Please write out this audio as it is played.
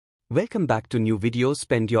Welcome back to new video.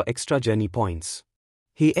 Spend your extra journey points.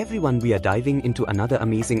 Hey everyone, we are diving into another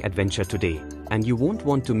amazing adventure today, and you won't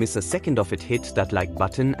want to miss a second of it. Hit that like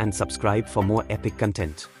button and subscribe for more epic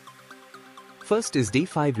content. First is day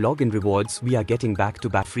 5 login rewards. We are getting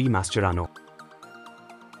back-to-back free Mascherano.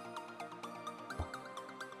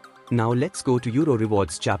 Now let's go to Euro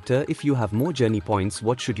rewards chapter. If you have more journey points,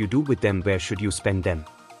 what should you do with them? Where should you spend them?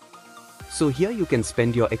 So here you can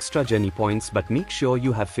spend your extra journey points, but make sure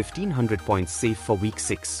you have 1500 points saved for week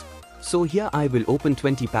 6. So here I will open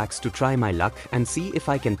 20 packs to try my luck and see if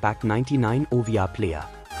I can pack 99 OVR player.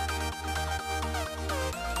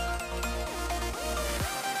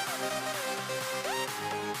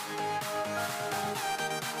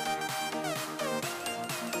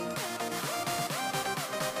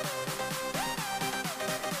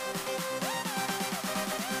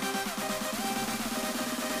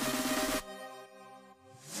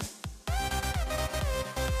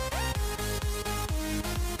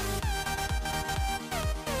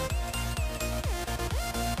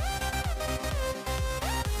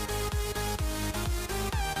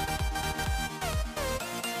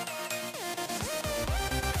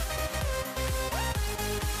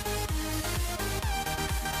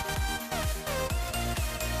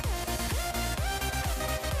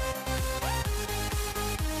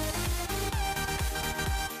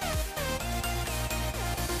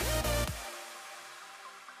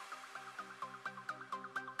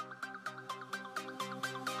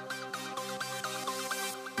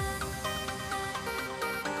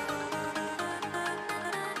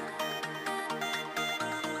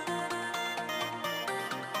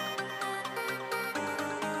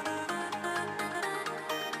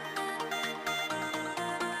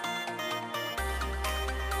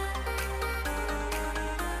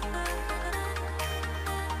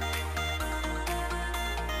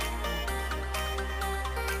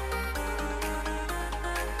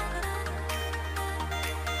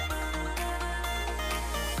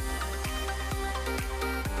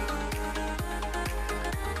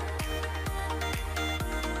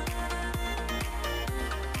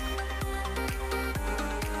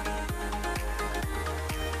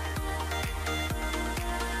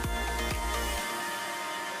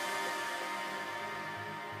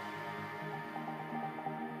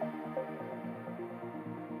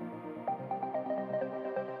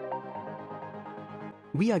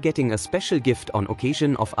 We are getting a special gift on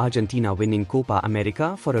occasion of Argentina winning Copa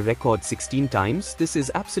America for a record 16 times. This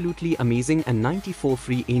is absolutely amazing, and 94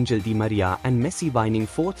 free Angel Di Maria and Messi winning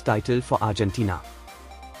 4th title for Argentina.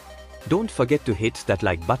 Don't forget to hit that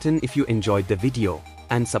like button if you enjoyed the video,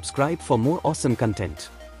 and subscribe for more awesome content.